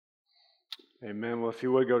Amen. Well, if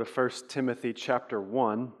you would go to 1 Timothy chapter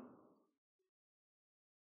 1.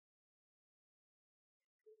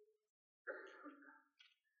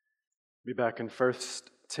 Be back in 1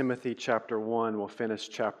 Timothy chapter 1. We'll finish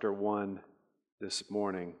chapter 1 this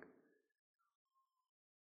morning.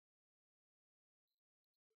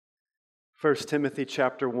 1 Timothy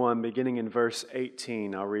chapter 1, beginning in verse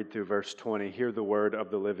 18. I'll read through verse 20. Hear the word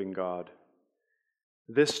of the living God.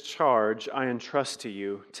 This charge I entrust to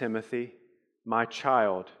you, Timothy, my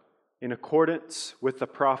child, in accordance with the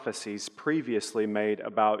prophecies previously made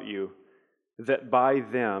about you, that by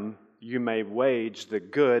them you may wage the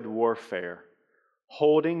good warfare,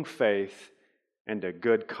 holding faith and a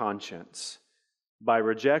good conscience. By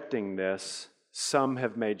rejecting this, some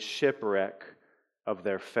have made shipwreck of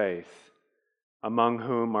their faith, among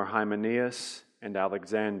whom are Hymenaeus and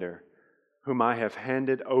Alexander, whom I have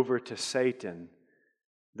handed over to Satan,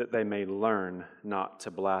 that they may learn not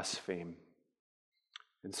to blaspheme.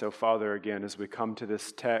 And so, Father, again, as we come to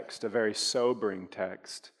this text, a very sobering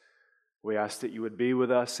text, we ask that you would be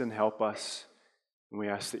with us and help us, and we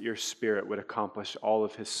ask that your Spirit would accomplish all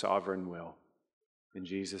of His sovereign will. In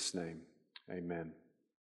Jesus' name, amen.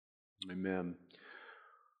 Amen.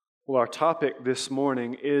 Well, our topic this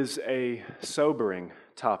morning is a sobering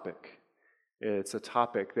topic. It's a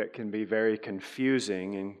topic that can be very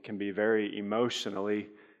confusing and can be very emotionally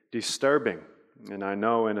disturbing. And I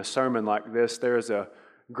know in a sermon like this, there is a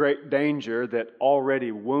great danger that already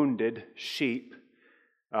wounded sheep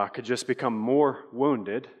could just become more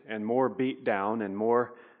wounded and more beat down and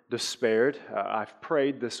more despaired. I've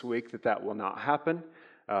prayed this week that that will not happen.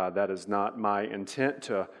 That is not my intent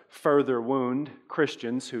to further wound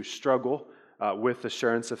Christians who struggle with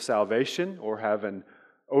assurance of salvation or have an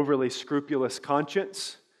overly scrupulous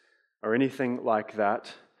conscience or anything like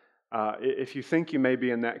that. If you think you may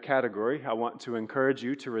be in that category, I want to encourage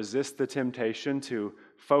you to resist the temptation to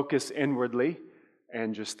focus inwardly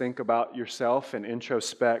and just think about yourself and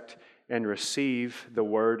introspect and receive the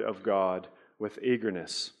Word of God with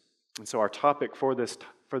eagerness. And so our topic for this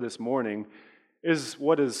morning is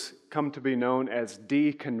what has come to be known as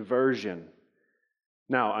deconversion.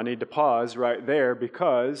 Now, I need to pause right there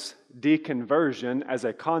because deconversion as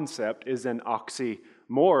a concept is an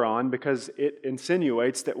oxymoron because it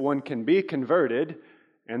insinuates that one can be converted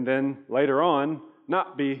and then later on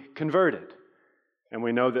not be converted. And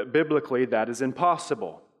we know that biblically that is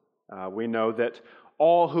impossible. We know that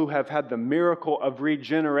all who have had the miracle of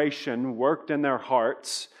regeneration worked in their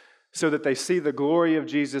hearts so that they see the glory of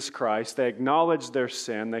Jesus Christ, they acknowledge their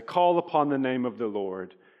sin, they call upon the name of the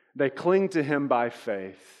Lord, they cling to Him by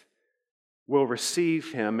faith, will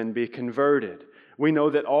receive Him and be converted. We know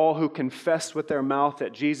that all who confess with their mouth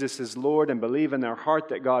that Jesus is Lord and believe in their heart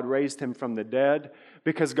that God raised Him from the dead,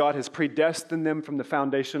 because God has predestined them from the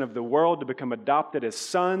foundation of the world to become adopted as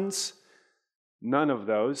sons, none of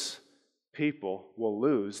those people will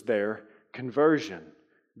lose their conversion.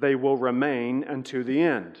 They will remain unto the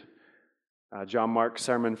end. John Mark's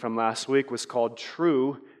sermon from last week was called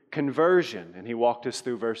True Conversion, and he walked us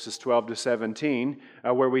through verses 12 to 17,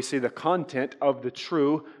 where we see the content of the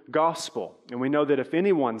true gospel. And we know that if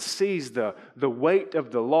anyone sees the weight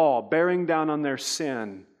of the law bearing down on their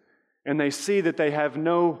sin, and they see that they have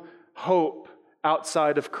no hope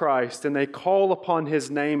outside of Christ, and they call upon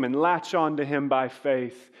His name and latch on to Him by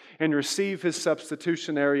faith, and receive His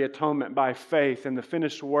substitutionary atonement by faith in the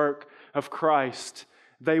finished work of Christ,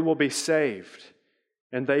 they will be saved,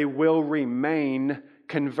 and they will remain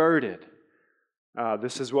converted.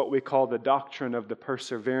 This is what we call the doctrine of the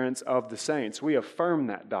perseverance of the saints. We affirm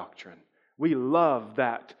that doctrine. We love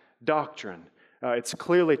that doctrine. It's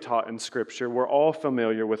clearly taught in Scripture. We're all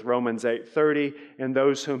familiar with Romans 8:30, and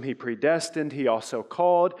those whom He predestined, He also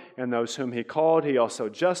called, and those whom He called, He also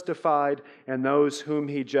justified, and those whom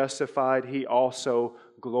He justified, He also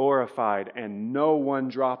glorified, and no one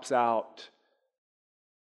drops out.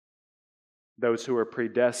 Those who are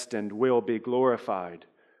predestined will be glorified.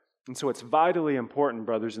 And so it's vitally important,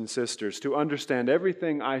 brothers and sisters, to understand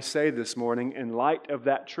everything I say this morning in light of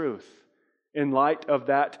that truth, in light of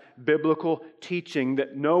that biblical teaching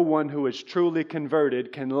that no one who is truly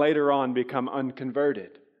converted can later on become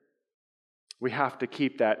unconverted. We have to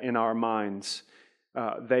keep that in our minds.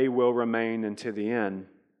 They will remain unto the end.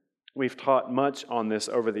 We've taught much on this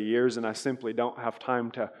over the years, and I simply don't have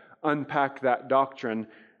time to unpack that doctrine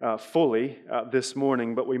fully this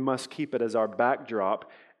morning, but we must keep it as our backdrop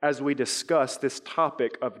as we discuss this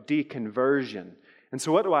topic of deconversion. And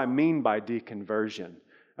so what do I mean by deconversion?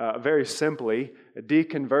 Very simply,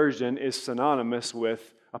 deconversion is synonymous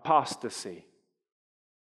with apostasy.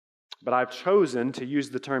 But I've chosen to use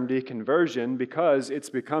the term deconversion because it's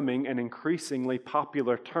becoming an increasingly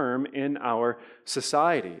popular term in our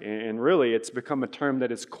society. And really, it's become a term that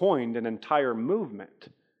has coined an entire movement.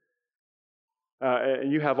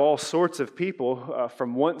 You have all sorts of people,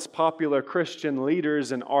 from once popular Christian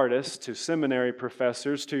leaders and artists to seminary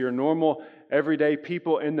professors to your normal everyday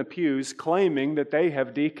people in the pews, claiming that they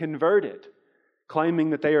have deconverted, claiming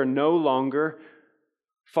that they are no longer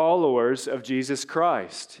followers of Jesus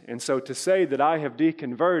Christ. And so to say that I have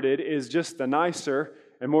deconverted is just the nicer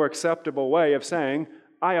and more acceptable way of saying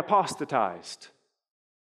I apostatized.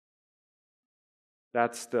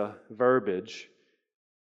 That's the verbiage.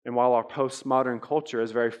 And while our postmodern culture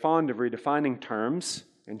is very fond of redefining terms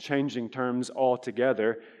and changing terms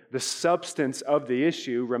altogether, the substance of the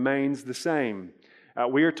issue remains the same.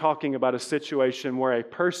 We are talking about a situation where a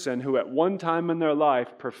person who at one time in their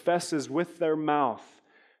life professes with their mouth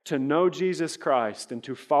to know Jesus Christ and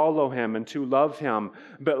to follow Him and to love Him,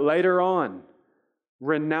 but later on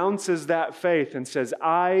renounces that faith and says,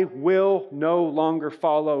 I will no longer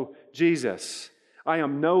follow Jesus. I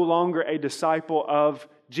am no longer a disciple of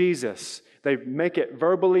Jesus. They make it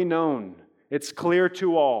verbally known. It's clear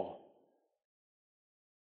to all.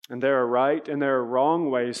 And there are right and there are wrong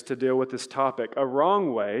ways to deal with this topic. A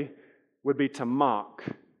wrong way would be to mock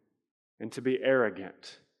and to be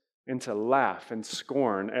arrogant and to laugh and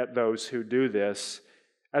scorn at those who do this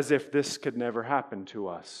as if this could never happen to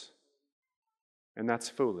us. And that's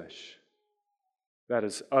foolish. That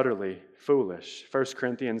is utterly foolish. 1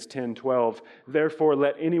 Corinthians 10:12, therefore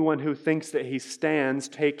let anyone who thinks that he stands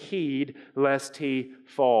take heed lest he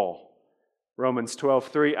fall. Romans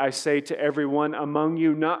 12:3, I say to everyone among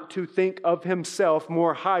you not to think of himself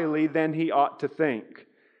more highly than he ought to think.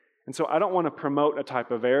 And so I don't want to promote a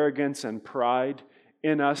type of arrogance and pride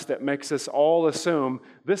in us that makes us all assume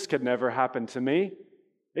this could never happen to me.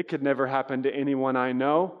 It could never happen to anyone I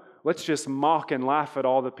know. Let's just mock and laugh at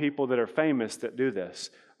all the people that are famous that do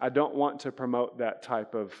this. I don't want to promote that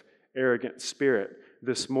type of arrogant spirit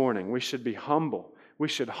this morning. We should be humble. We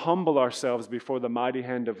should humble ourselves before the mighty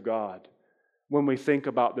hand of God when we think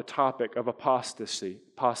about the topic of apostasy,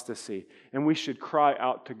 and we should cry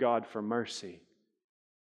out to God for mercy.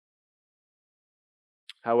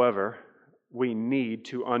 However, we need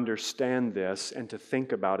to understand this and to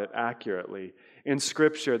think about it accurately. In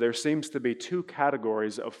Scripture, there seems to be two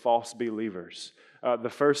categories of false believers. The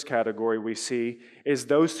first category we see is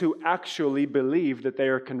those who actually believe that they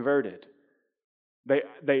are converted.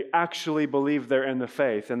 They actually believe they're in the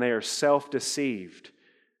faith, and they are self-deceived.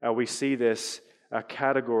 We see this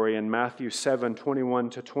category in Matthew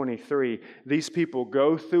 7:21-23. These people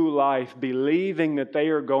go through life believing that they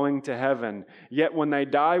are going to heaven. Yet when they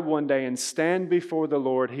die one day and stand before the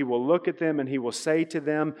Lord, He will look at them and He will say to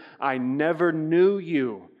them, I never knew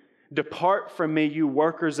you. Depart from me, you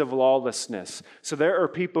workers of lawlessness. So there are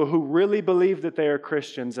people who really believe that they are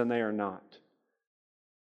Christians and they are not.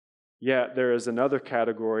 Yet there is another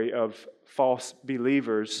category of false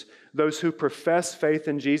believers, those who profess faith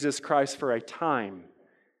in Jesus Christ for a time,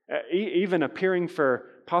 even appearing for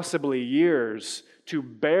possibly years, to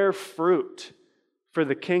bear fruit for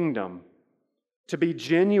the kingdom, to be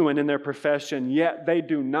genuine in their profession, yet they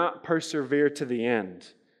do not persevere to the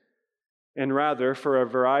end. And rather, for a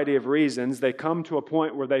variety of reasons, they come to a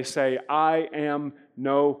point where they say, I am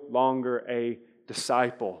no longer a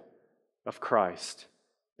disciple of Christ.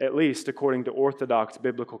 At least according to Orthodox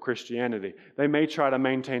biblical Christianity. They may try to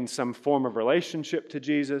maintain some form of relationship to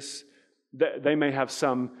Jesus. They may have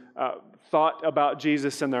some thought about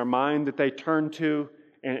Jesus in their mind that they turn to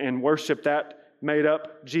and worship that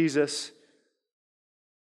made-up Jesus.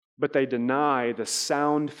 But they deny the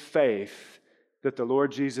sound faith that the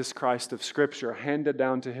Lord Jesus Christ of Scripture handed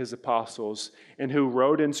down to His apostles and who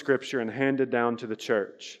wrote in Scripture and handed down to the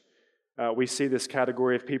church. We see this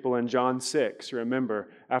category of people in John 6. Remember,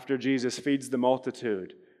 after Jesus feeds the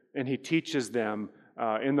multitude and He teaches them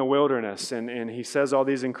in the wilderness and He says all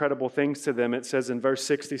these incredible things to them. It says in verse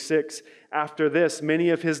 66, after this,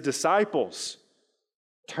 many of His disciples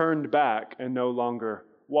turned back and no longer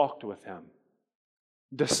walked with Him.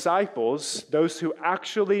 Disciples, those who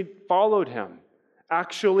actually followed Him,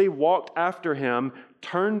 actually walked after Him,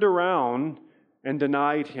 turned around and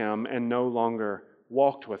denied Him and no longer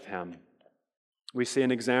walked with Him. We see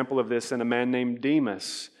an example of this in a man named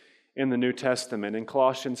Demas in the New Testament. In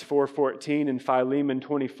Colossians 4:14 and Philemon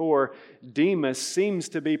 24, Demas seems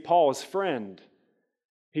to be Paul's friend.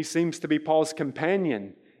 He seems to be Paul's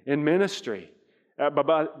companion in ministry. But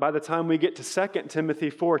by the time we get to 2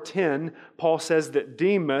 Timothy 4:10, Paul says that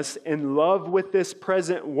Demas, in love with this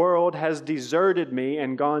present world, has deserted me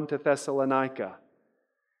and gone to Thessalonica.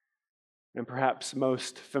 And perhaps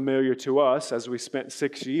most familiar to us, as we spent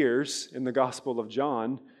 6 years in the Gospel of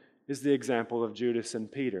John, is the example of Judas and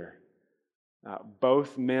Peter.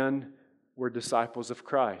 Both men were disciples of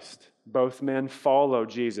Christ. Both men follow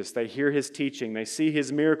Jesus. They hear his teaching. They see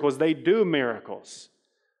his miracles. They do miracles.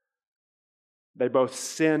 They both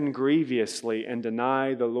sin grievously and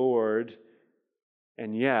deny the Lord,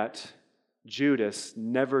 and yet Judas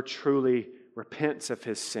never truly repents of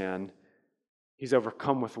his sin. He's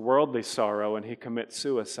overcome with worldly sorrow and he commits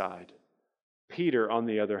suicide. Peter, on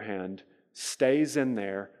the other hand, stays in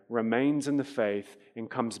there, remains in the faith, and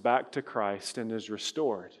comes back to Christ and is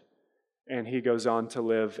restored. And he goes on to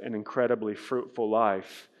live an incredibly fruitful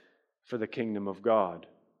life for the kingdom of God.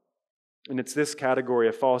 And it's this category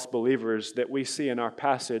of false believers that we see in our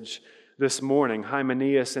passage this morning.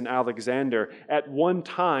 Hymenaeus and Alexander at one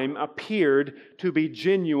time appeared to be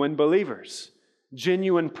genuine believers,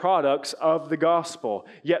 genuine products of the gospel.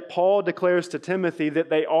 Yet Paul declares to Timothy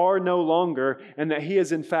that they are no longer, and that he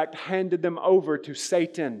has in fact handed them over to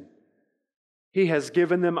Satan. He has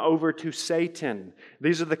given them over to Satan.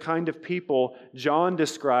 These are the kind of people John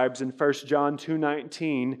describes in 1 John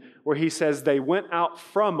 2:19, where he says, they went out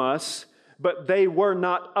from us, but they were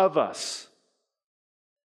not of us.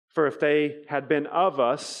 For if they had been of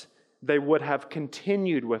us, they would have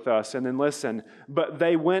continued with us. And then listen, but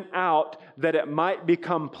they went out that it might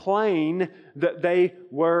become plain that they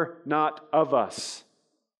were not of us.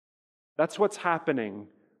 That's what's happening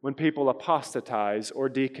when people apostatize or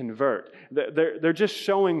deconvert. They're just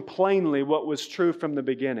showing plainly what was true from the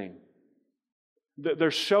beginning. They're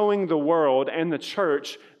showing the world and the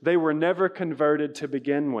church they were never converted to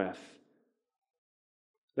begin with.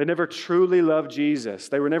 They never truly loved Jesus.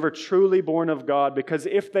 They were never truly born of God, because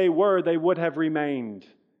if they were, they would have remained.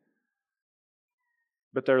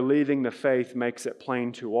 But their leaving the faith makes it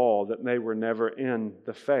plain to all that they were never in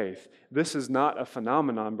the faith. This is not a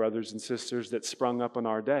phenomenon, brothers and sisters, that sprung up in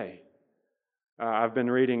our day. I've been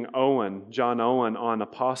reading John Owen, on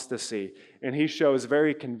apostasy, and he shows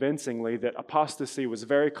very convincingly that apostasy was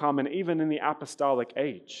very common even in the apostolic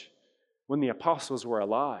age, when the apostles were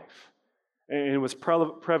alive. And it was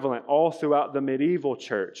prevalent all throughout the medieval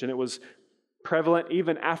church, and it was prevalent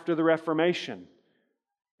even after the Reformation.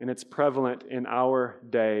 And it's prevalent in our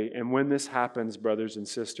day. And when this happens, brothers and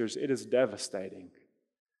sisters, it is devastating.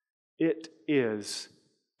 It is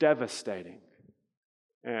devastating.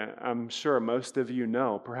 And I'm sure most of you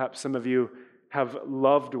know, perhaps some of you have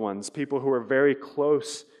loved ones, people who are very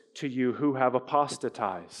close to you who have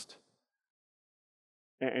apostatized.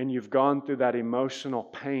 And you've gone through that emotional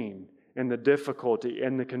pain and the difficulty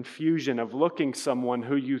and the confusion of looking someone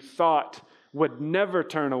who you thought would never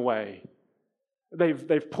turn away.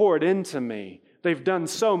 They've poured into me. They've done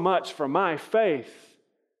so much for my faith.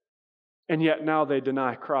 And yet now they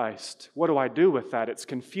deny Christ. What do I do with that? It's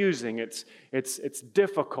confusing. It's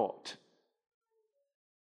difficult.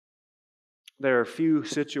 There are few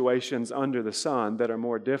situations under the sun that are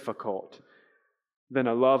more difficult than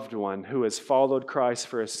a loved one who has followed Christ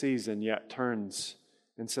for a season yet turns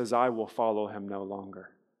and says, I will follow him no longer.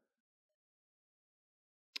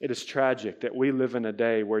 It is tragic that we live in a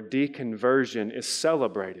day where deconversion is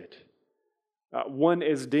celebrated. One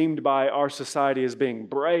is deemed by our society as being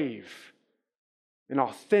brave and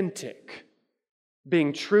authentic,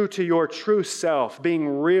 being true to your true self, being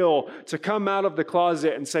real, to come out of the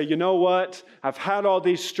closet and say, you know what? I've had all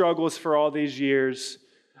these struggles for all these years.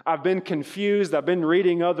 I've been confused. I've been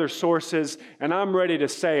reading other sources, and I'm ready to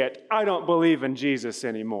say it. I don't believe in Jesus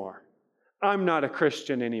anymore. I'm not a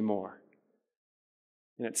Christian anymore.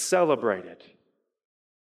 And it's celebrated.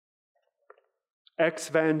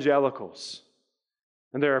 Ex-evangelicals.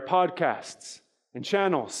 And there are podcasts and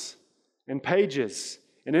channels and pages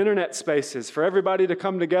and internet spaces for everybody to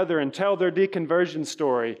come together and tell their deconversion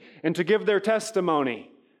story and to give their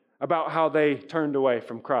testimony about how they turned away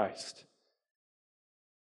from Christ.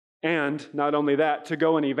 And not only that, to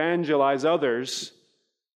go and evangelize others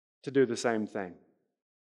to do the same thing.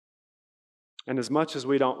 And as much as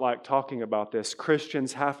we don't like talking about this,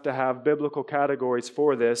 Christians have to have biblical categories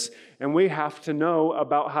for this, and we have to know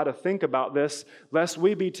about how to think about this, lest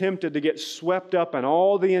we be tempted to get swept up in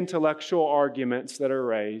all the intellectual arguments that are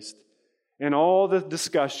raised and all the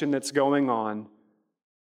discussion that's going on.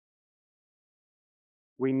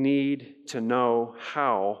 We need to know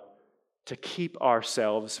how to keep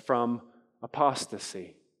ourselves from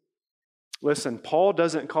apostasy. Listen, Paul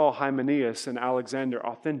doesn't call Hymenaeus and Alexander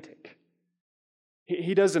authentic.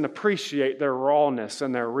 He doesn't appreciate their rawness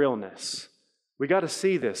and their realness. We got to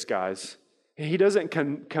see this, guys. He doesn't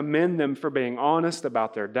commend them for being honest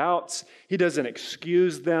about their doubts. He doesn't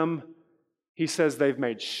excuse them. He says they've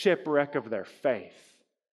made shipwreck of their faith.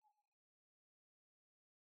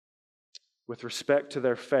 With respect to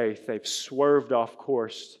their faith, they've swerved off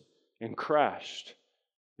course and crashed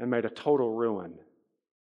and made a total ruin.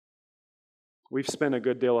 We've spent a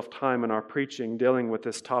good deal of time in our preaching dealing with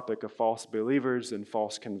this topic of false believers and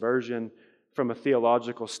false conversion from a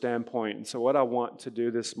theological standpoint. And so what I want to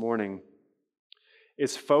do this morning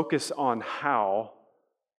is focus on how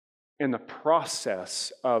in the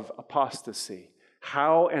process of apostasy,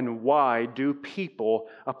 how and why do people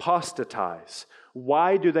apostatize?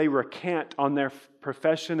 Why do they recant on their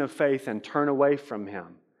profession of faith and turn away from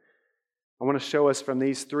Him? I want to show us from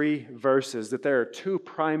these 3 verses that there are 2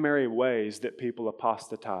 primary ways that people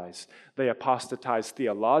apostatize. They apostatize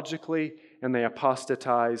theologically and they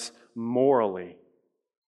apostatize morally.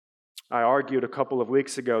 I argued a couple of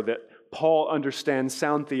weeks ago that Paul understands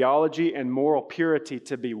sound theology and moral purity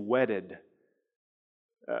to be wedded.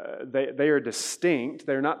 They are distinct.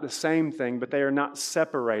 They're not the same thing, but they are not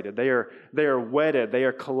separated. They are wedded. They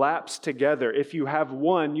are collapsed together. If you have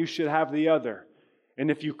one, you should have the other. And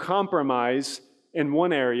if you compromise in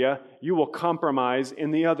one area, you will compromise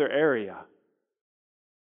in the other area.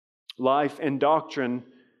 Life and doctrine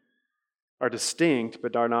are distinct,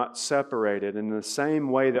 but are not separated. In the same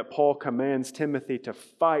way that Paul commands Timothy to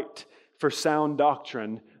fight for sound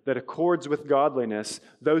doctrine that accords with godliness,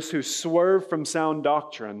 those who swerve from sound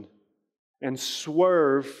doctrine and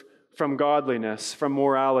swerve from godliness, from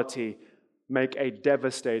morality, make a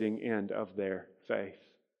devastating end of their faith.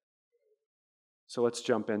 So let's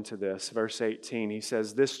jump into this. Verse 18, he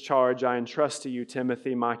says, "This charge I entrust to you,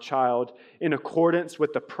 Timothy, my child, in accordance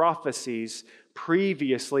with the prophecies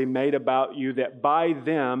previously made about you, that by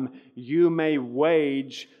them you may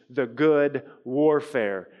wage the good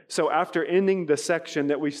warfare." So after ending the section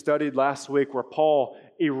that we studied last week where Paul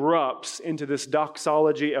erupts into this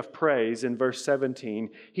doxology of praise in verse 17,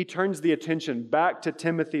 he turns the attention back to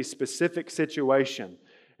Timothy's specific situation.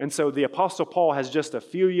 And so the Apostle Paul has just a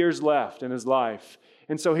few years left in his life.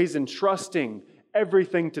 And so he's entrusting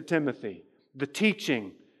everything to Timothy. The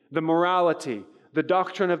teaching, the morality, the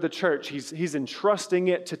doctrine of the church. He's entrusting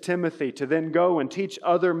it to Timothy to then go and teach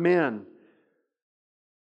other men.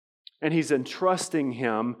 And he's entrusting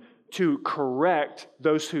him to correct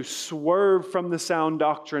those who swerve from the sound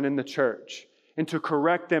doctrine in the church, and to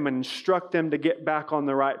correct them and instruct them to get back on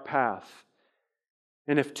the right path.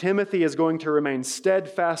 And if Timothy is going to remain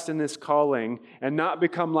steadfast in this calling and not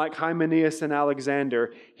become like Hymenaeus and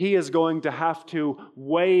Alexander, he is going to have to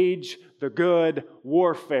wage the good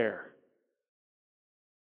warfare.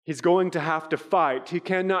 He's going to have to fight. He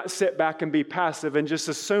cannot sit back and be passive and just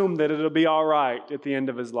assume that it'll be all right at the end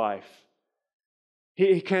of his life.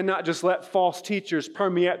 He cannot just let false teachers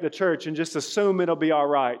permeate the church and just assume it'll be all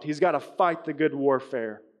right. He's got to fight the good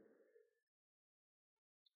warfare.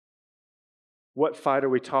 What fight are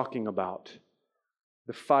we talking about?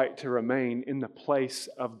 The fight to remain in the place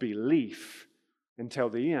of belief until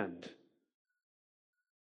the end.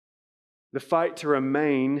 The fight to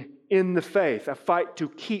remain in the faith, a fight to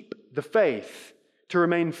keep the faith, to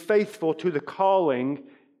remain faithful to the calling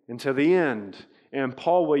until the end. And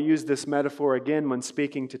Paul will use this metaphor again when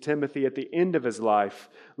speaking to Timothy at the end of his life.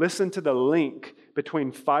 Listen to the link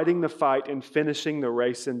between fighting the fight and finishing the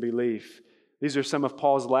race in belief. These are some of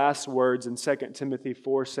Paul's last words in 2 Timothy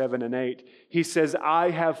 4, 7, and 8. He says,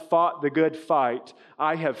 "I have fought the good fight.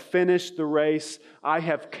 I have finished the race. I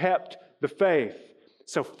have kept the faith."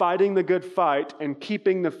 So fighting the good fight and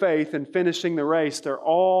keeping the faith and finishing the race, they're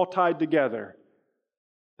all tied together.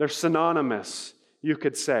 They're synonymous, you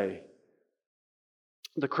could say.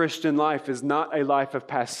 The Christian life is not a life of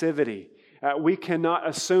passivity. We cannot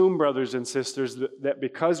assume, brothers and sisters, that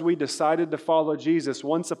because we decided to follow Jesus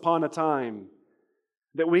once upon a time,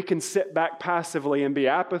 that we can sit back passively and be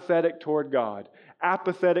apathetic toward God,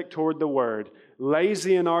 apathetic toward the Word,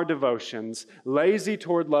 lazy in our devotions, lazy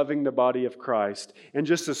toward loving the body of Christ, and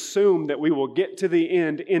just assume that we will get to the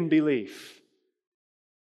end in belief.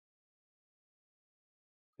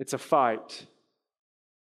 It's a fight.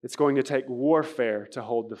 It's going to take warfare to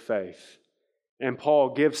hold the faith. And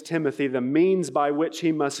Paul gives Timothy the means by which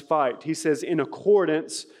he must fight. He says, in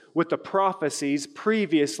accordance with the prophecies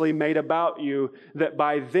previously made about you, that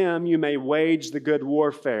by them you may wage the good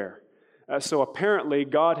warfare. So apparently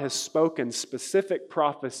God has spoken specific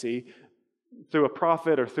prophecy through a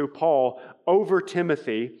prophet or through Paul over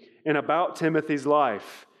Timothy and about Timothy's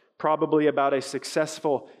life, probably about a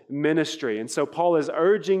successful ministry. And so Paul is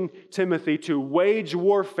urging Timothy to wage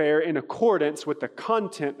warfare in accordance with the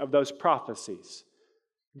content of those prophecies.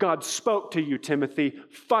 God spoke to you, Timothy.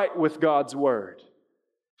 Fight with God's word.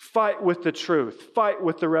 Fight with the truth. Fight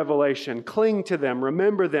with the revelation. Cling to them.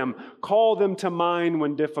 Remember them. Call them to mind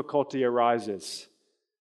when difficulty arises.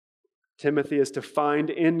 Timothy is to find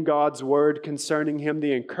in God's word concerning him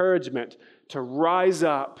the encouragement to rise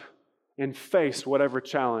up and face whatever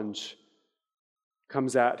challenge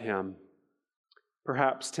comes at him.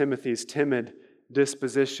 Perhaps Timothy's timid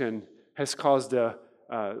disposition has caused a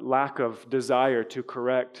lack of desire to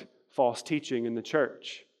correct false teaching in the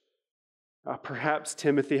church. Perhaps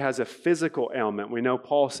Timothy has a physical ailment. We know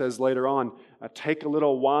Paul says later on, take a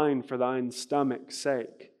little wine for thine stomach's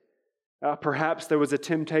sake. Perhaps there was a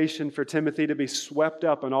temptation for Timothy to be swept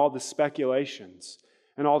up in all the speculations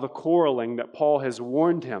and all the quarreling that Paul has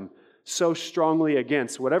warned him so strongly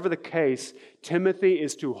against. Whatever the case, Timothy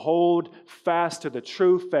is to hold fast to the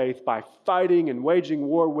true faith by fighting and waging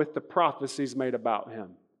war with the prophecies made about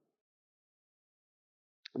him.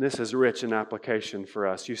 And this is rich in application for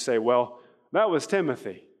us. You say, well, that was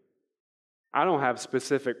Timothy. I don't have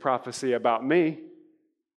specific prophecy about me.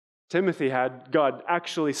 Timothy had God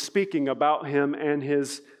actually speaking about him and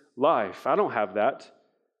his life. I don't have that.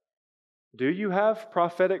 Do you have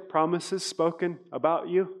prophetic promises spoken about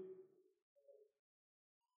you?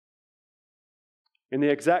 In the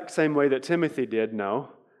exact same way that Timothy did, no.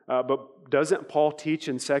 But doesn't Paul teach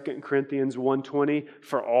in 2 Corinthians 1:20,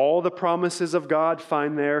 for all the promises of God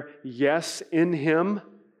find their yes in Him?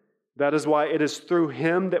 That is why it is through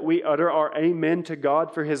Him that we utter our amen to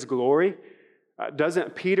God for His glory.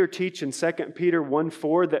 Doesn't Peter teach in 2 Peter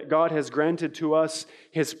 1:4 that God has granted to us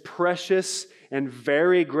His precious and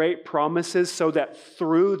very great promises so that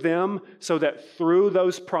through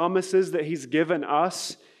those promises that He's given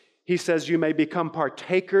us, He says you may become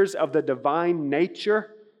partakers of the divine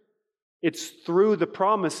nature? It's through the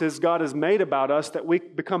promises God has made about us that we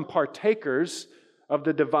become partakers of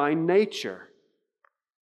the divine nature.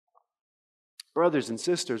 Brothers and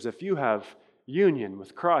sisters, if you have union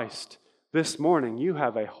with Christ this morning, you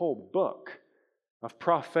have a whole book of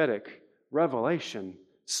prophetic revelation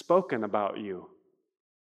spoken about you.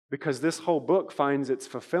 Because this whole book finds its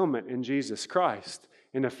fulfillment in Jesus Christ.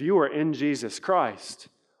 And if you are in Jesus Christ,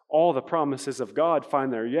 all the promises of God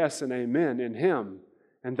find their yes and amen in Him.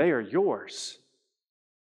 And they are yours.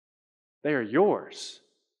 They are yours.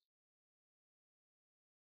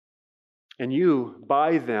 And you,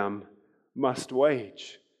 by them, must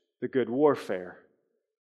wage the good warfare.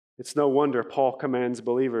 It's no wonder Paul commands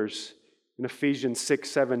believers in Ephesians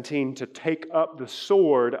 6:17 to take up the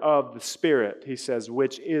sword of the Spirit, he says,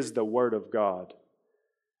 which is the Word of God.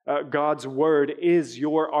 God's Word is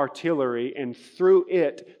your artillery, and through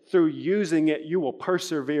using it, you will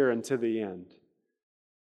persevere unto the end.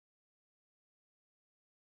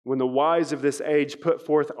 When the wise of this age put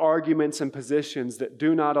forth arguments and positions that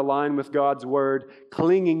do not align with God's Word,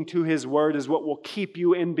 clinging to His Word is what will keep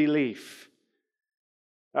you in belief.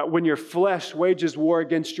 When your flesh wages war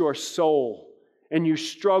against your soul and you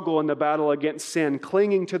struggle in the battle against sin,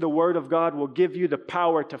 clinging to the Word of God will give you the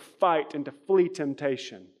power to fight and to flee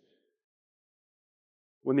temptation.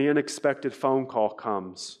 When the unexpected phone call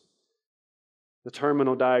comes, the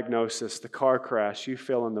terminal diagnosis, the car crash, you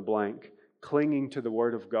fill in the blank, clinging to the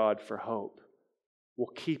Word of God for hope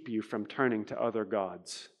will keep you from turning to other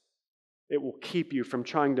gods. It will keep you from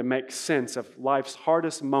trying to make sense of life's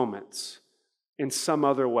hardest moments in some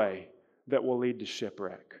other way that will lead to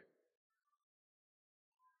shipwreck.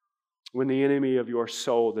 When the enemy of your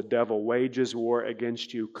soul, the devil, wages war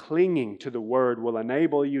against you, clinging to the Word will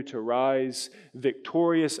enable you to rise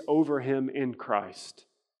victorious over him in Christ.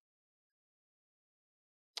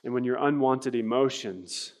 And when your unwanted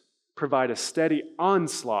emotions provide a steady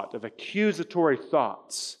onslaught of accusatory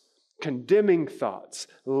thoughts, condemning thoughts,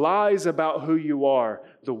 lies about who you are,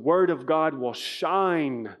 the Word of God will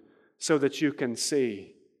shine so that you can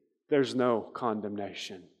see there's no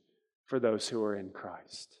condemnation for those who are in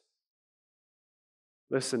Christ.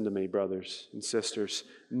 Listen to me, brothers and sisters.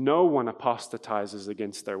 No one apostatizes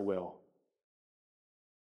against their will.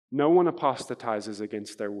 No one apostatizes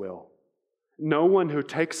against their will. No one who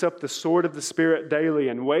takes up the sword of the Spirit daily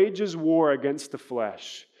and wages war against the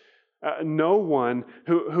flesh. No one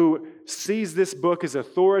who sees this book as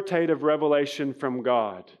authoritative revelation from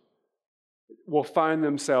God will find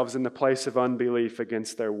themselves in the place of unbelief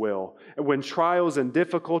against their will. And when trials and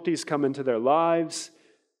difficulties come into their lives,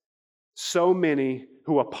 so many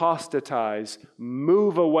who apostatize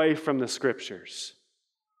move away from the Scriptures.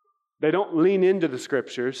 They don't lean into the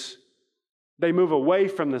Scriptures. They move away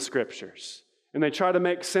from the Scriptures. And they try to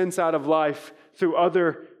make sense out of life through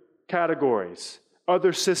other categories,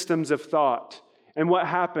 other systems of thought. And what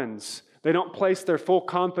happens? They don't place their full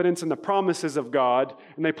confidence in the promises of God,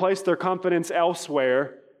 and they place their confidence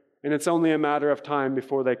elsewhere, And it's only a matter of time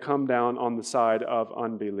before they come down on the side of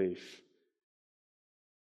unbelief.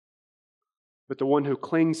 But the one who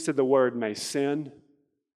clings to the word may sin.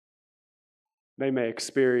 They may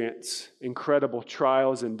experience incredible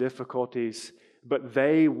trials and difficulties, but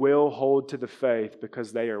they will hold to the faith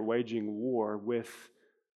because they are waging war with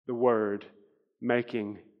the word,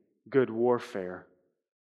 making good warfare.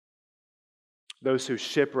 Those who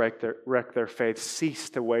shipwreck their faith cease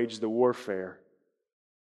to wage the warfare.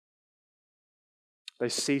 They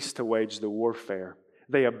cease to wage the warfare.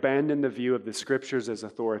 They abandon the view of the Scriptures as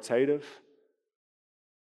authoritative.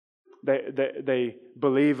 They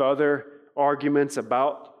believe other arguments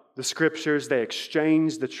about the Scriptures. They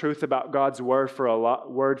exchange the truth about God's word for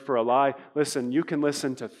a lie. Listen, you can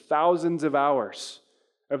listen to thousands of hours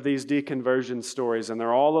of these deconversion stories, and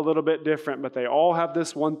they're all a little bit different, but they all have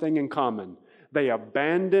this one thing in common. They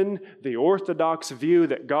abandon the orthodox view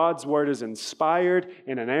that God's word is inspired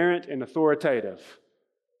and inerrant and authoritative.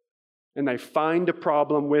 And they find a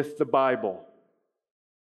problem with the Bible.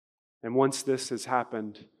 And once this has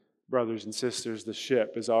happened, brothers and sisters, the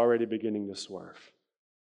ship is already beginning to swerve.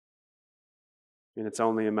 And it's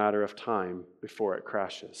only a matter of time before it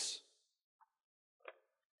crashes.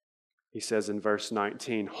 He says in verse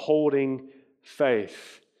 19, holding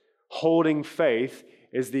faith. Holding faith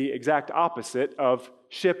is the exact opposite of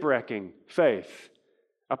shipwrecking faith.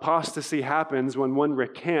 Apostasy happens when one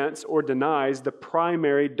recants or denies the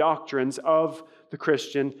primary doctrines of the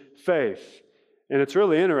Christian faith. And it's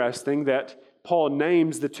really interesting that Paul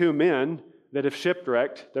names the two men that have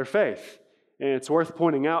shipwrecked their faith. And it's worth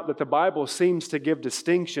pointing out that the Bible seems to give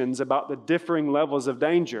distinctions about the differing levels of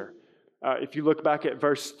danger. If you look back at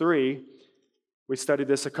verse 3, we studied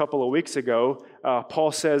this a couple of weeks ago.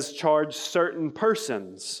 Paul says, charge certain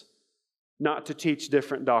persons not to teach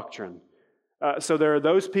different doctrine. So there are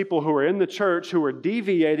those people who are in the church who are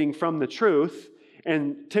deviating from the truth,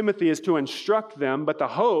 and Timothy is to instruct them, but the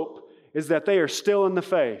hope is that they are still in the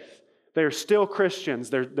faith. They are still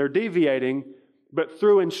Christians. They're deviating, but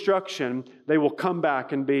through instruction, they will come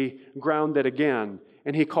back and be grounded again.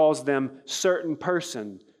 And he calls them certain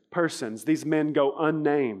persons. These men go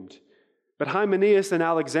unnamed. But Hymenaeus and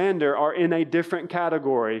Alexander are in a different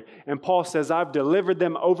category, and Paul says, I've delivered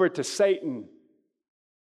them over to Satan,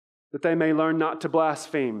 that they may learn not to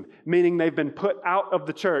blaspheme, meaning they've been put out of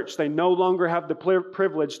the church. They no longer have the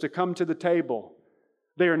privilege to come to the table.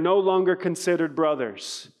 They are no longer considered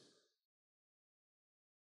brothers.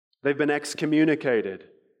 They've been excommunicated.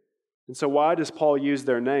 And so why does Paul use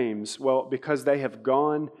their names? Well, because they have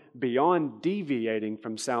gone beyond deviating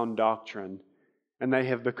from sound doctrine, and they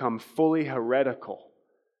have become fully heretical,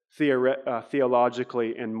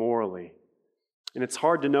 theologically and morally. And it's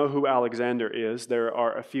hard to know who Alexander is. There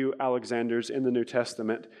are a few Alexanders in the New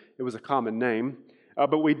Testament. It was a common name.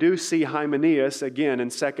 But we do see Hymenaeus again in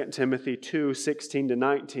 2 Timothy 2, 16 to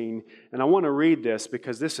 19. And I want to read this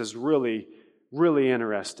because this is really, really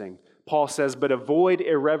interesting. Paul says, but avoid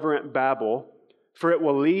irreverent babble, for it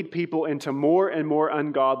will lead people into more and more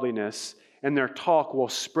ungodliness, and their talk will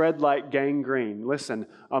spread like gangrene. Listen,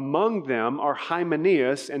 among them are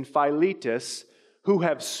Hymenaeus and Philetus, who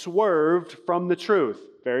have swerved from the truth.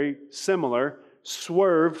 Very similar,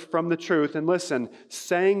 swerved from the truth. And listen,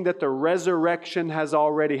 saying that the resurrection has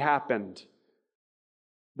already happened.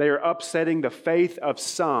 They are upsetting the faith of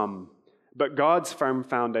some, but God's firm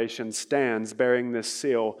foundation stands bearing this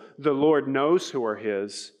seal. The Lord knows who are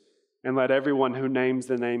His, and let everyone who names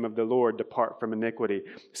the name of the Lord depart from iniquity.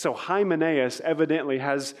 So Hymenaeus evidently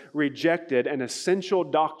has rejected an essential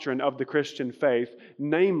doctrine of the Christian faith,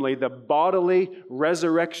 namely the bodily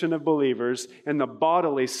resurrection of believers and the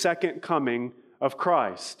bodily second coming of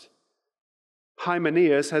Christ.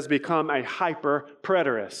 Hymenaeus has become a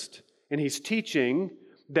hyper-preterist, and he's teaching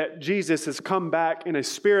that Jesus has come back in a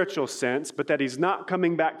spiritual sense, but that He's not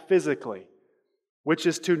coming back physically, which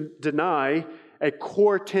is to deny a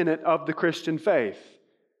core tenet of the Christian faith.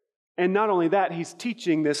 And not only that, he's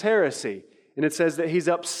teaching this heresy. And it says that he's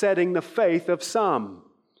upsetting the faith of some.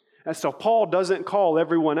 And so Paul doesn't call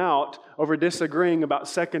everyone out over disagreeing about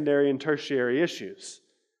secondary and tertiary issues.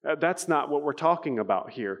 That's not what we're talking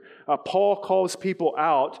about here. Paul calls people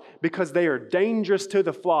out because they are dangerous to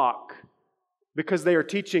the flock, because they are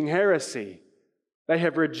teaching heresy. They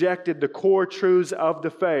have rejected the core truths of the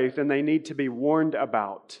faith, and they need to be warned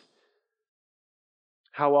about.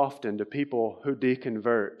 How often do people who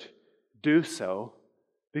deconvert do so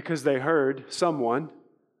because they heard someone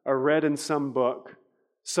or read in some book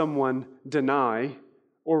someone deny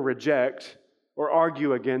or reject or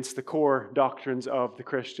argue against the core doctrines of the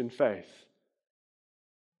Christian faith?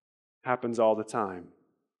 Happens all the time.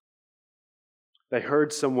 They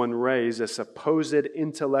heard someone raise a supposed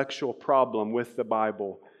intellectual problem with the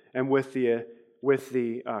Bible and with the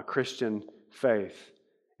Christian faith.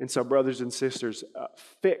 And so, brothers and sisters,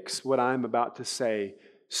 fix what I'm about to say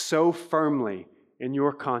so firmly in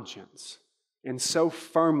your conscience and so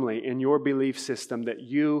firmly in your belief system that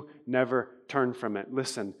you never turn from it.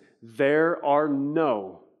 Listen, there are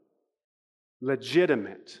no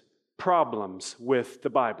legitimate problems with the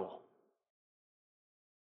Bible.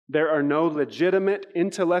 There are no legitimate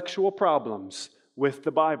intellectual problems with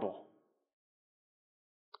the Bible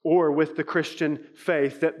or with the Christian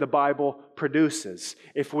faith that the Bible produces.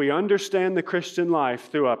 If we understand the Christian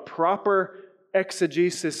life through a proper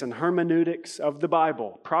exegesis and hermeneutics of the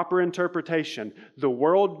Bible, proper interpretation, the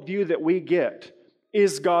worldview that we get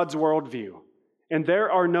is God's worldview. And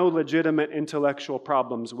there are no legitimate intellectual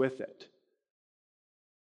problems with it.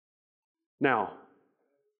 Now,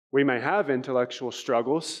 we may have intellectual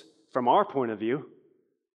struggles from our point of view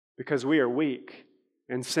because we are weak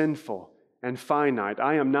and sinful and finite.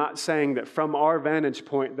 I am not saying that from our vantage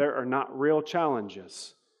point there are not real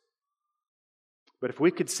challenges. But if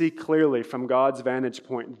we could see clearly from God's vantage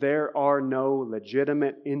point, there are no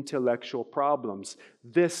legitimate intellectual problems.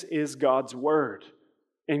 This is God's Word,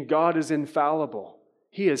 and God is infallible.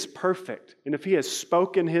 He is perfect. And if He has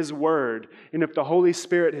spoken His Word, and if the Holy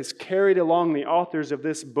Spirit has carried along the authors of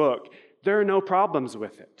this book, there are no problems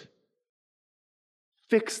with it.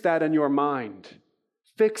 Fix that in your mind.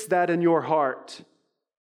 Fix that in your heart.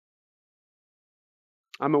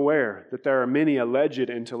 I'm aware that there are many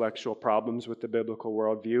alleged intellectual problems with the biblical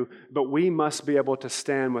worldview, but we must be able to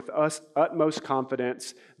stand with utmost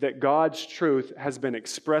confidence that God's truth has been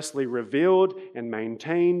expressly revealed and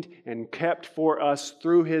maintained and kept for us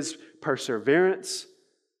through His perseverance.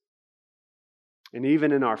 And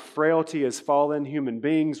even in our frailty as fallen human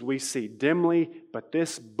beings, we see dimly, but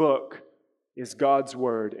this book is God's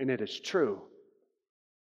Word, and it is true.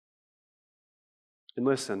 And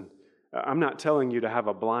listen, I'm not telling you to have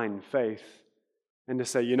a blind faith and to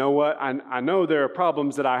say, you know what, I know there are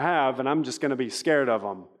problems that I have and I'm just going to be scared of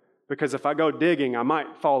them because if I go digging, I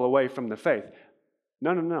might fall away from the faith.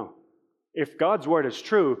 No. If God's Word is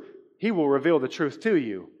true, He will reveal the truth to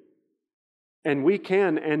you. And we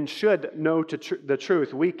can and should know the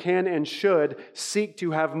truth. We can and should seek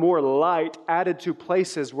to have more light added to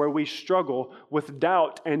places where we struggle with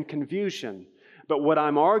doubt and confusion. But what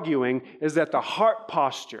I'm arguing is that the heart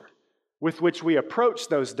posture with which we approach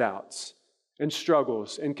those doubts and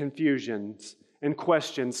struggles and confusions and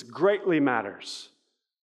questions greatly matters.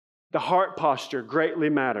 The heart posture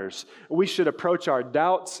greatly matters. We should approach our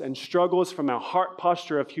doubts and struggles from a heart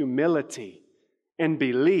posture of humility and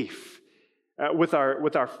belief, with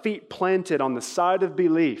our feet planted on the side of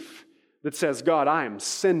belief that says, God, I am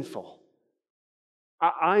sinful.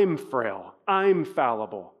 I'm frail. I'm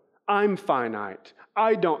fallible. I'm finite.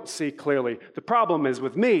 I don't see clearly. The problem is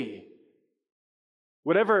with me.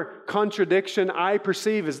 Whatever contradiction I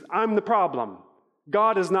perceive is I'm the problem.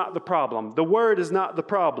 God is not the problem. The Word is not the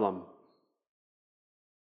problem.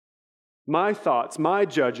 My thoughts, my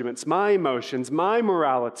judgments, my emotions, my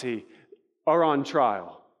morality are on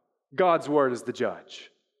trial. God's Word is the judge.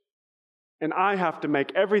 And I have to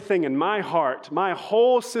make everything in my heart, my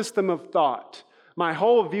whole system of thought, my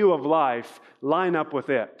whole view of life line up with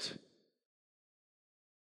it.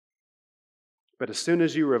 But as soon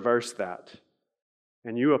as you reverse that,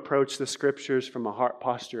 and you approach the Scriptures from a heart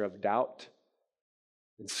posture of doubt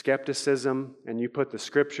and skepticism, and you put the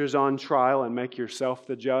Scriptures on trial and make yourself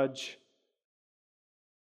the judge,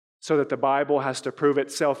 so that the Bible has to prove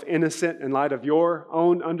itself innocent in light of your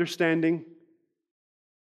own understanding,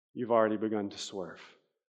 you've already begun to swerve.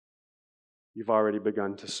 You've already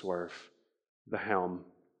begun to swerve the helm.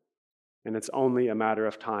 And it's only a matter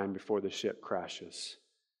of time before the ship crashes.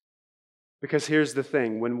 Because here's the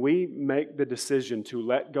thing, when we make the decision to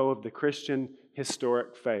let go of the Christian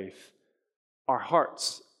historic faith, our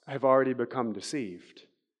hearts have already become deceived.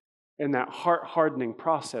 And that heart-hardening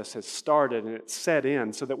process has started and it's set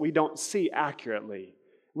in so that we don't see accurately.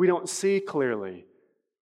 We don't see clearly.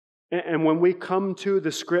 And when we come to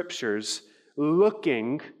the Scriptures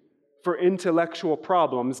looking for intellectual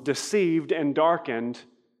problems, deceived and darkened,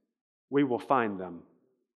 we will find them.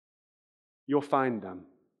 You'll find them.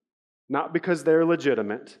 Not because they're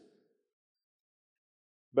legitimate,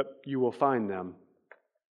 but you will find them.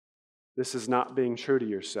 This is not being true to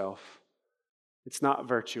yourself. It's not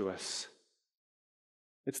virtuous.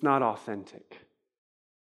 It's not authentic.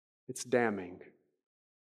 It's damning.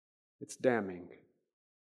 It's damning.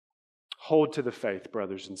 Hold to the faith,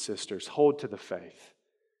 brothers and sisters. Hold to the faith.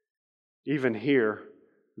 Even here,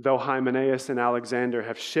 though Hymenaeus and Alexander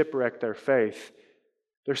have shipwrecked their faith,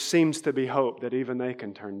 there seems to be hope that even they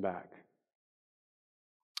can turn back.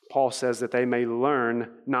 Paul says that they may learn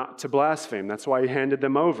not to blaspheme. That's why he handed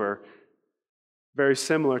them over. Very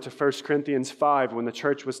similar to 1 Corinthians 5 when the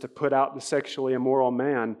church was to put out the sexually immoral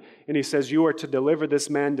man. And he says, you are to deliver this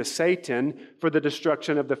man to Satan for the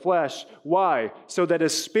destruction of the flesh. Why? So that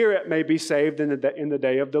his spirit may be saved in the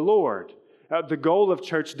day of the Lord. The goal of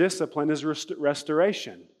church discipline is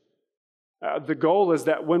restoration. The goal is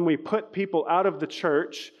that when we put people out of the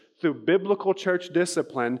church through biblical church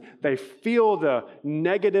discipline, they feel the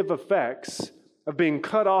negative effects of being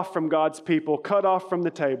cut off from God's people, cut off from the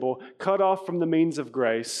table, cut off from the means of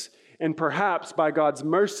grace, and perhaps by God's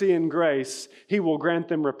mercy and grace, He will grant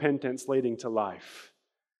them repentance leading to life.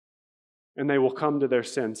 And they will come to their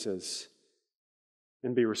senses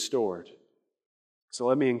and be restored. So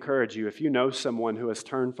let me encourage you, if you know someone who has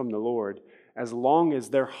turned from the Lord, as long as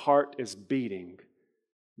their heart is beating,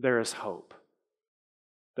 there is hope.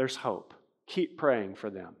 There's hope. Keep praying for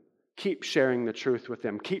them. Keep sharing the truth with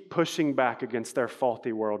them. Keep pushing back against their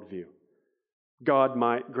faulty worldview. God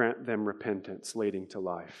might grant them repentance leading to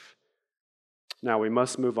life. Now we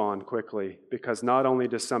must move on quickly, because not only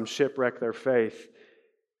do some shipwreck their faith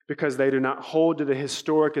because they do not hold to the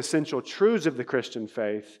historic essential truths of the Christian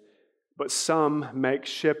faith, but some make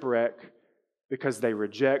shipwreck because they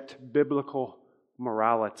reject biblical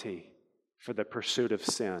morality for the pursuit of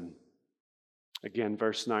sin. Again,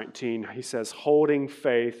 verse 19, he says, holding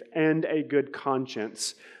faith and a good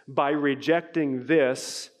conscience. By rejecting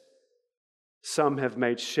this, some have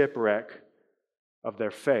made shipwreck of their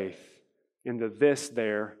faith. And the this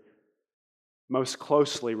there most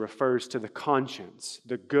closely refers to the conscience,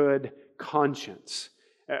 the good conscience.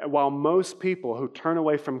 While most people who turn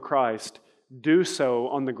away from Christ do so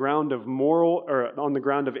on the ground of moral or on the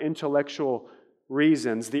ground of intellectual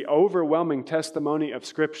reasons, the overwhelming testimony of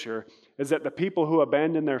Scripture is that the people who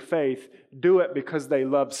abandon their faith do it because they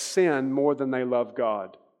love sin more than they love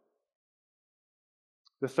God.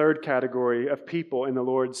 The third category of people in the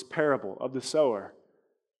Lord's parable of the sower.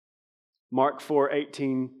 Mark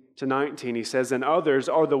 4:18-19, he says, and others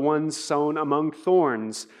are the ones sown among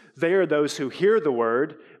thorns. They are those who hear the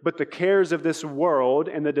word, but the cares of this world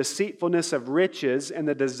and the deceitfulness of riches and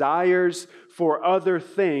the desires for other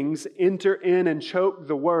things enter in and choke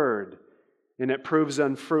the word, and it proves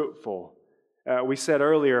unfruitful. We said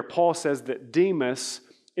earlier, Paul says that Demas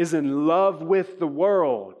is in love with the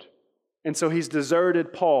world, and so he's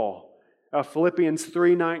deserted Paul. Philippians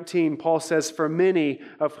 3:19, Paul says, for many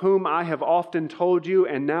of whom I have often told you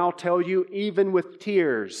and now tell you, even with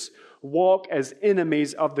tears, walk as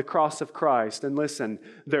enemies of the cross of Christ. And listen,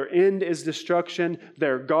 their end is destruction,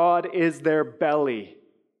 their God is their belly,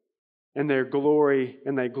 and they glory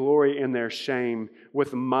in their shame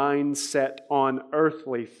with minds set on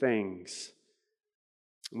earthly things.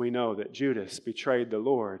 We know that Judas betrayed the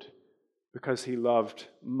Lord because he loved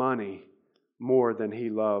money more than he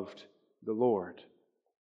loved the Lord.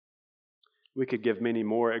 We could give many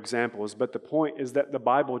more examples, but the point is that the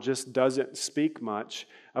Bible just doesn't speak much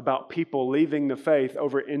about people leaving the faith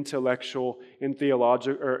over intellectual and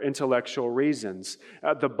theological or intellectual reasons.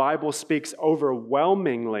 The Bible speaks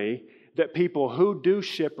overwhelmingly that people who do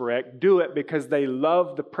shipwreck do it because they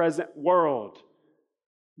love the present world.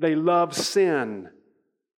 They love sin.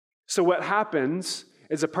 So what happens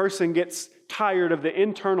is a person gets tired of the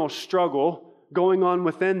internal struggle going on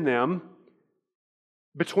within them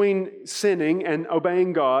between sinning and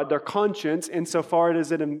obeying God. Their conscience, insofar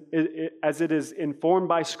as it is informed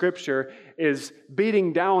by Scripture, is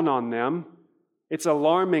beating down on them. It's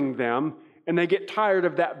alarming them, and they get tired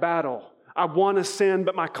of that battle. I want to sin,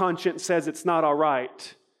 but my conscience says it's not all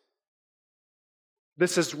right.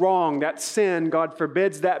 This is wrong. That's sin. God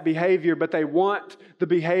forbids that behavior, but they want the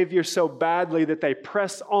behavior so badly that they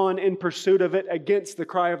press on in pursuit of it against the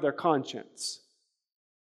cry of their conscience.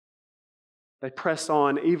 They press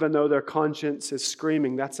on even though their conscience is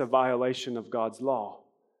screaming, that's a violation of God's law.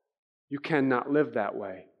 You cannot live that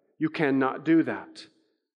way. You cannot do that.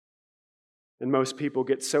 And most people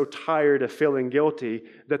get so tired of feeling guilty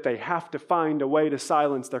that they have to find a way to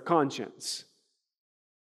silence their conscience.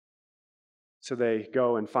 So they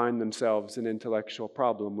go and find themselves an intellectual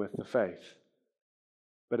problem with the faith.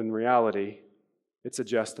 But in reality, it's a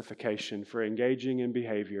justification for engaging in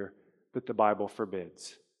behavior that the Bible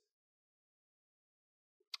forbids.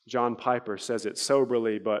 John Piper says it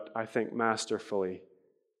soberly, but I think masterfully.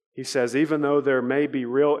 He says, even though there may be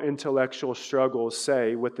real intellectual struggles,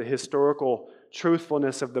 say, with the historical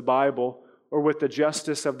truthfulness of the Bible or with the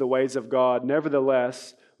justice of the ways of God,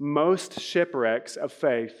 nevertheless, most shipwrecks of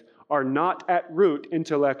faith are not at root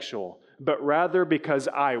intellectual, but rather because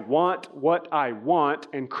I want what I want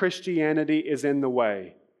and Christianity is in the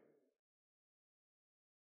way.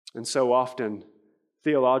 And so often,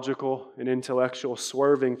 theological and intellectual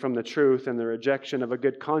swerving from the truth and the rejection of a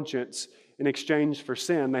good conscience in exchange for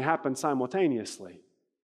sin, they happen simultaneously.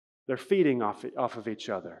 They're feeding off of each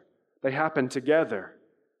other. They happen together.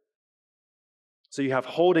 So you have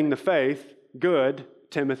holding the faith, good,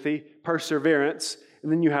 Timothy, perseverance,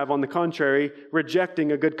 and then you have, on the contrary,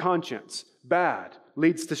 rejecting a good conscience, bad,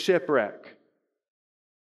 leads to shipwreck.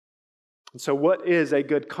 And so what is a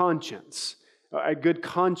good conscience? A good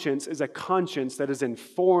conscience is a conscience that is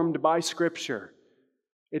informed by Scripture.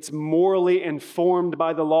 It's morally informed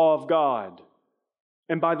by the law of God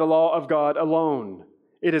and by the law of God alone.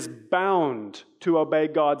 It is bound to obey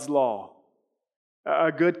God's law.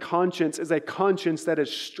 A good conscience is a conscience that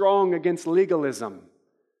is strong against legalism.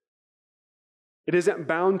 It isn't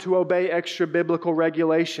bound to obey extra biblical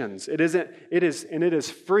regulations. It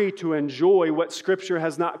is free to enjoy what Scripture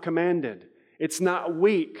has not commanded. It's not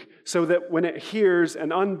weak, so that when it hears an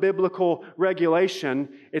unbiblical regulation,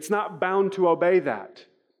 it's not bound to obey that.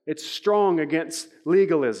 It's strong against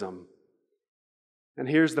legalism. And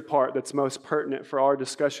here's the part that's most pertinent for our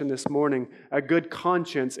discussion this morning. A good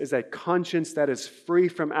conscience is a conscience that is free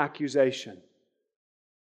from accusation.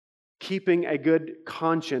 Keeping a good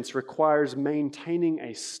conscience requires maintaining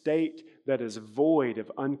a state that is void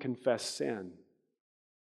of unconfessed sin.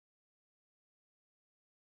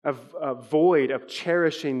 Void of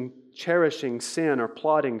cherishing sin or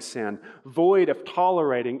plotting sin. Void of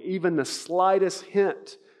tolerating even the slightest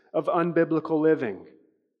hint of unbiblical living.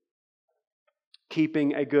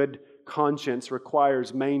 Keeping a good conscience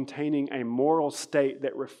requires maintaining a moral state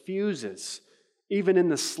that refuses, even in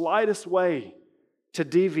the slightest way, to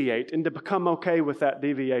deviate and to become okay with that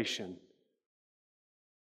deviation,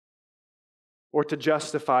 or to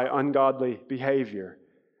justify ungodly behavior.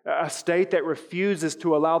 A state that refuses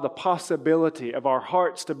to allow the possibility of our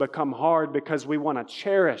hearts to become hard because we want to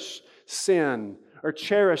cherish sin or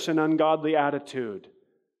cherish an ungodly attitude.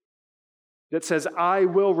 That says, I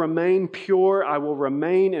will remain pure, I will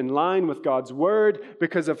remain in line with God's word,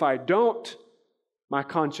 because if I don't, my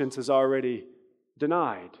conscience is already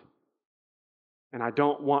denied. And I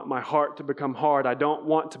don't want my heart to become hard. I don't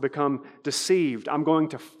want to become deceived. I'm going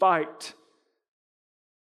to fight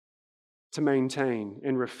to maintain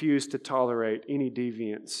and refuse to tolerate any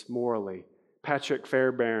deviance morally. Patrick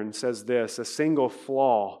Fairbairn says this, a single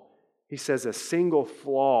flaw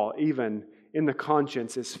even in the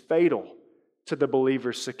conscience is fatal to the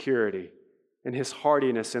believer's security and his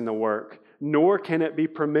hardiness in the work, nor can it be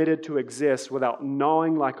permitted to exist without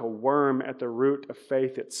gnawing like a worm at the root of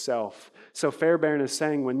faith itself. So Fairbairn is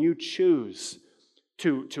saying when you choose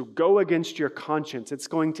to go against your conscience, it's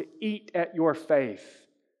going to eat at your faith.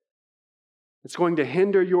 It's going to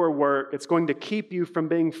hinder your work. It's going to keep you from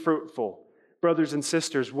being fruitful. Brothers and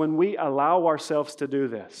sisters, when we allow ourselves to do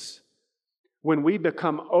this, when we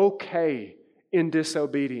become okay in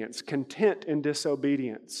disobedience, content in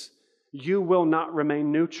disobedience, you will not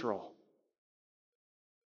remain neutral.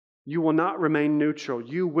 You will not remain neutral.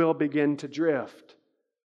 You will begin to drift.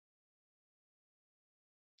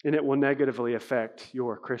 And it will negatively affect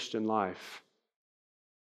your Christian life.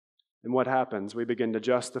 And what happens? We begin to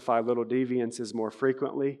justify little deviances more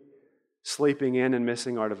frequently, sleeping in and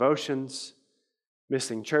missing our devotions,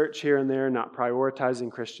 missing church here and there, not prioritizing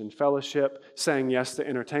Christian fellowship, saying yes to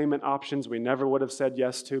entertainment options we never would have said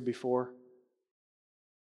yes to before.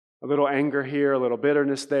 A little anger here, a little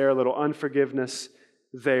bitterness there, a little unforgiveness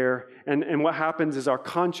there. And what happens is our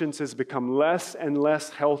consciences become less and less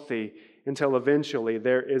healthy until eventually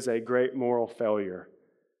there is a great moral failure,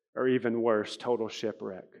 or even worse, total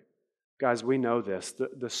shipwreck. Guys, we know this.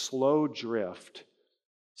 The slow drift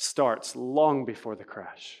starts long before the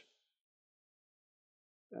crash.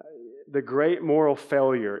 The great moral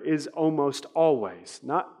failure is almost always,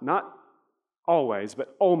 not always,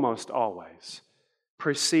 but almost always,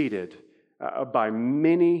 preceded by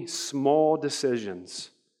many small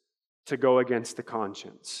decisions to go against the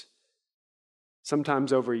conscience,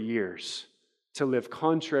 sometimes over years, to live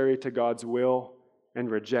contrary to God's will and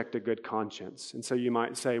reject a good conscience. And so you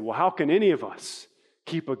might say, well, how can any of us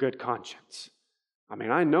keep a good conscience? I mean,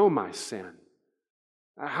 I know my sin.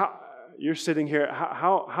 You're sitting here,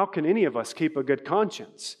 how can any of us keep a good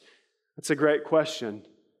conscience? That's a great question,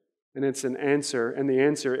 and it's an answer, and the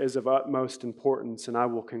answer is of utmost importance, and I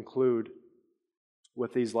will conclude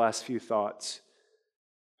with these last few thoughts.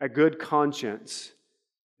 A good conscience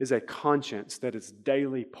is a conscience that is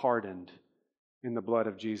daily pardoned in the blood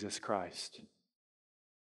of Jesus Christ.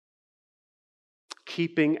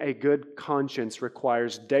 Keeping a good conscience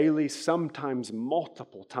requires daily, sometimes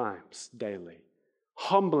multiple times daily,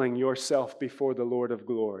 humbling yourself before the Lord of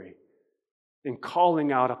glory and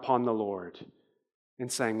calling out upon the Lord and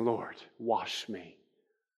saying, Lord, wash me.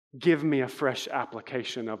 Give me a fresh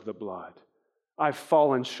application of the blood. I've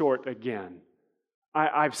fallen short again.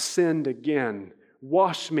 I've sinned again.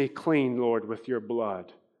 Wash me clean, Lord, with your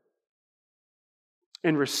blood.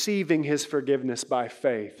 And receiving His forgiveness by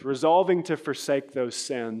faith, resolving to forsake those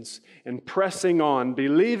sins, and pressing on,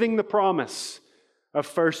 believing the promise of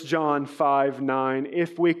 1 John 5:9.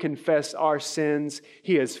 If we confess our sins,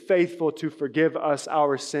 He is faithful to forgive us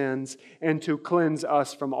our sins and to cleanse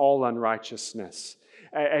us from all unrighteousness.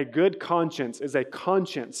 A good conscience is a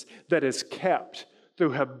conscience that is kept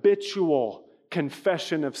through habitual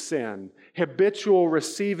confession of sin, habitual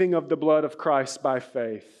receiving of the blood of Christ by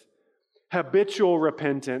faith, habitual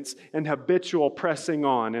repentance, and habitual pressing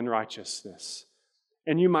on in righteousness.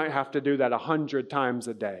 And you might have to do that 100 times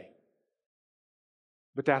a day.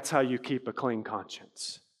 But that's how you keep a clean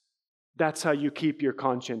conscience. That's how you keep your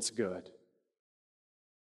conscience good.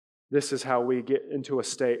 This is how we get into a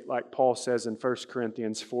state like Paul says in 1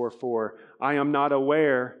 Corinthians 4:4. I am not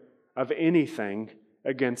aware of anything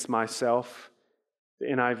against myself. The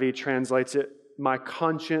NIV translates it, my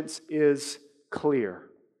conscience is clear.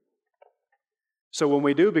 So when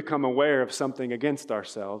we do become aware of something against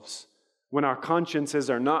ourselves, when our consciences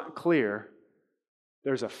are not clear,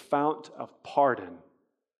 there's a fount of pardon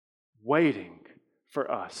waiting for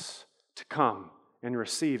us to come and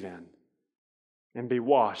receive in and be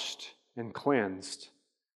washed and cleansed.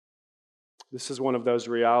 This is one of those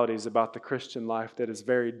realities about the Christian life that is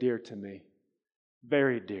very dear to me.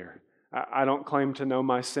 Very dear. I don't claim to know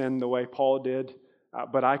my sin the way Paul did,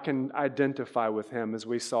 but I can identify with him, as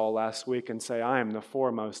we saw last week, and say, I am the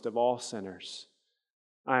foremost of all sinners.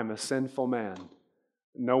 I am a sinful man.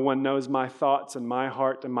 No one knows my thoughts and my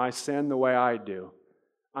heart and my sin the way I do.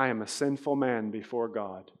 I am a sinful man before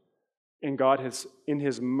God. And God has, in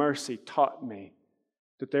His mercy, taught me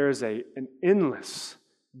that there is an endless,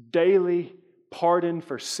 daily pardon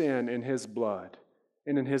for sin in His blood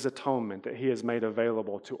and in His atonement that He has made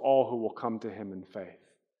available to all who will come to Him in faith.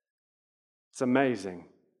 It's amazing.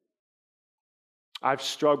 I've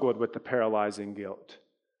struggled with the paralyzing guilt.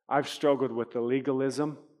 I've struggled with the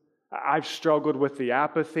legalism. I've struggled with the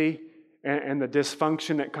apathy and the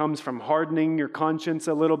dysfunction that comes from hardening your conscience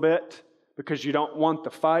a little bit because you don't want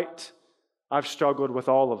the fight. I've struggled with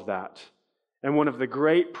all of that. And one of the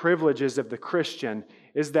great privileges of the Christian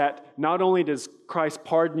is that not only does Christ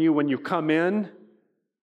pardon you when you come in,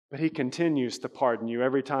 but He continues to pardon you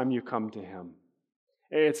every time you come to Him.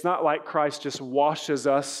 It's not like Christ just washes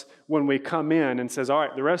us when we come in and says, all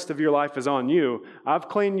right, the rest of your life is on you. I've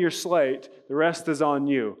cleaned your slate. The rest is on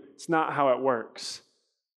you. It's not how it works.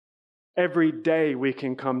 Every day we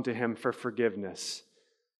can come to Him for forgiveness,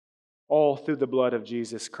 all through the blood of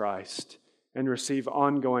Jesus Christ, and receive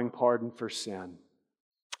ongoing pardon for sin.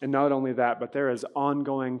 And not only that, but there is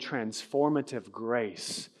ongoing transformative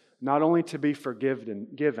grace, not only to be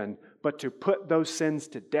given, but to put those sins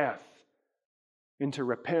to death, and to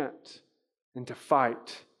repent, and to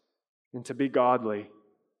fight, and to be godly.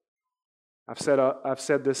 I've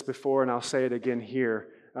said this before, and I'll say it again here.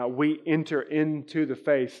 We enter into the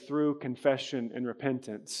faith through confession and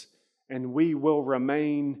repentance, and we will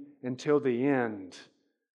remain until the end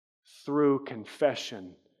through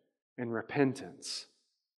confession and repentance.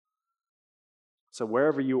 So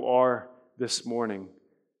wherever you are this morning,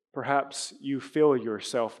 perhaps you feel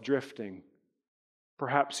yourself drifting.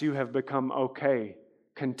 Perhaps you have become okay,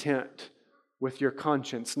 content with your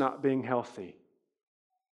conscience not being healthy.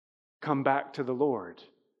 Come back to the Lord.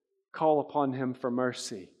 Call upon Him for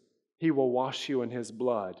mercy. He will wash you in His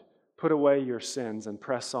blood. Put away your sins and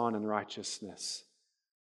press on in righteousness.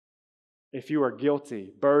 If you are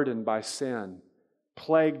guilty, burdened by sin,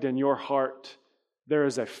 plagued in your heart, there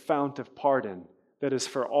is a fount of pardon that is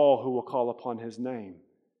for all who will call upon His name.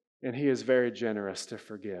 And He is very generous to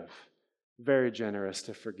forgive. Very generous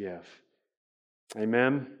to forgive.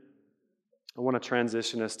 Amen? I want to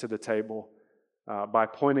transition us to the table by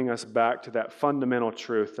pointing us back to that fundamental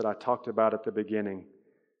truth that I talked about at the beginning.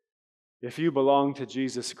 If you belong to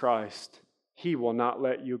Jesus Christ, He will not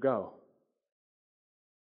let you go.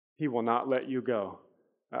 He will not let you go.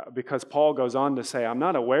 Because Paul goes on to say, I'm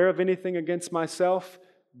not aware of anything against myself,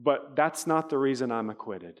 but that's not the reason I'm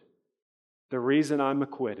acquitted. The reason I'm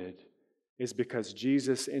acquitted is because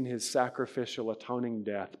Jesus, in His sacrificial atoning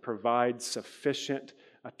death, provides sufficient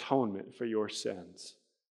atonement for your sins.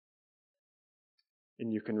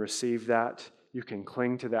 And you can receive that. You can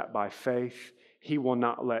cling to that by faith. He will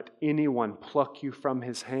not let anyone pluck you from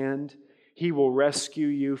His hand. He will rescue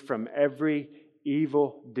you from every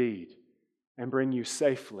evil deed and bring you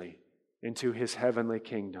safely into His heavenly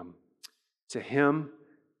kingdom. To Him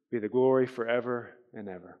be the glory forever and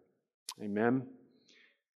ever. Amen.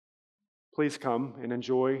 Please come and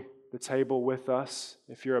enjoy the table with us.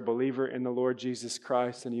 If you're a believer in the Lord Jesus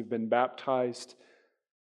Christ and you've been baptized,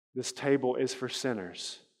 this table is for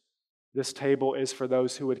sinners. This table is for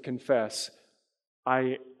those who would confess,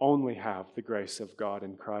 I only have the grace of God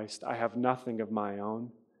in Christ. I have nothing of my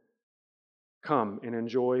own. Come and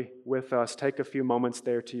enjoy with us. Take a few moments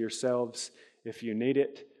there to yourselves if you need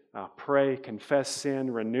it. Pray, confess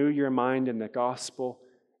sin, renew your mind in the gospel,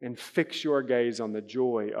 and fix your gaze on the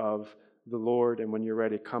joy of the Lord. And when you're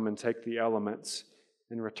ready, come and take the elements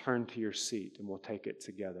and return to your seat, and we'll take it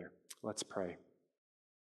together. Let's pray.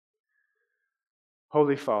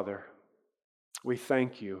 Holy Father, we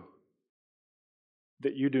thank you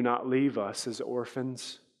that you do not leave us as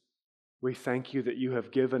orphans. We thank you that you have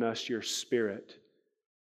given us your Spirit.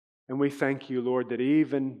 And we thank you, Lord, that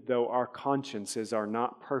even though our consciences are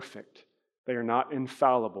not perfect, they are not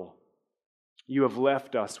infallible, you have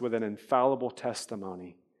left us with an infallible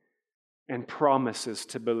testimony and promises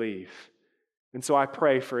to believe. And so I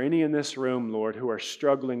pray for any in this room, Lord, who are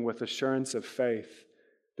struggling with assurance of faith,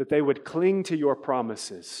 that they would cling to your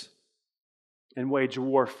promises and wage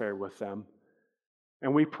warfare with them.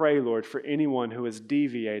 And we pray, Lord, for anyone who is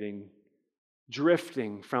deviating,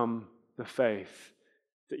 drifting from the faith,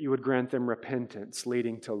 that you would grant them repentance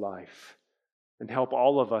leading to life. And help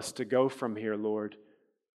all of us to go from here, Lord,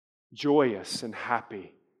 joyous and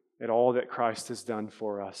happy at all that Christ has done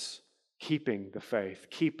for us, keeping the faith,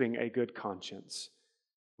 keeping a good conscience.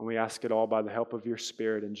 And we ask it all by the help of your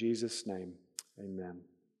Spirit in Jesus' name. Amen.